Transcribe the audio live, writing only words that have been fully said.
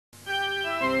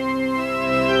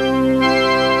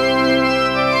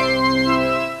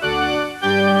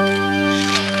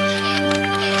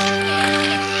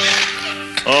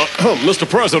Mr.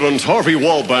 President, Harvey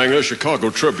Wallbanger, Chicago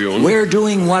Tribune. We're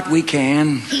doing what we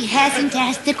can. He hasn't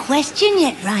asked the question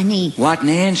yet, Ronnie. What,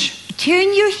 Nance?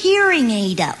 Turn your hearing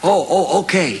aid up. Oh,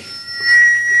 okay.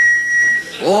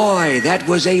 Boy, that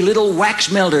was a little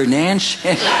wax melter, Nance.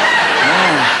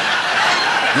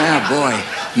 Boy.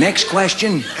 Next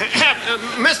question.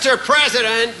 Mr.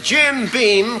 President, Jim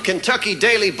Beam, Kentucky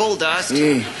Daily Bull Dust.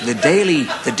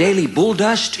 The Daily Bull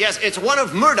Dust? Yes, it's one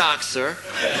of Murdoch's, sir.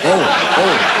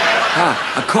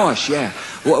 Of course, yeah.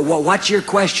 What's your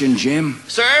question, Jim?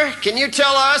 Sir, can you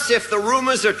tell us if the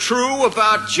rumors are true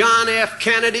about John F.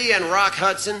 Kennedy and Rock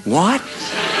Hudson? What?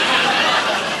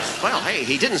 Well, hey,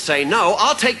 he didn't say no.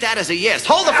 I'll take that as a yes.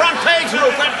 Hold the front page,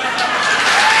 Rupert.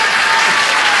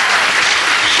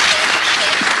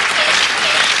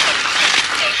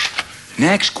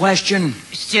 Next question.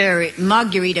 Sir,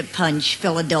 Margarita Punch,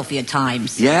 Philadelphia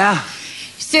Times. Yeah?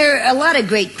 Sir, a lot of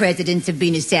great presidents have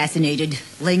been assassinated.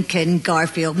 Lincoln,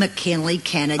 Garfield, McKinley,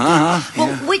 Kennedy.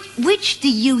 Well, which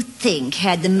do you think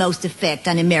had the most effect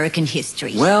on American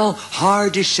history? Well,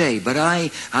 hard to say, but I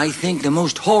think the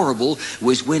most horrible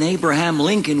was when Abraham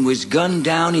Lincoln was gunned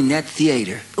down in that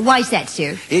theater. Why's that,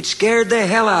 sir? It scared the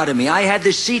hell out of me. I had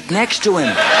the seat next to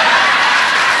him.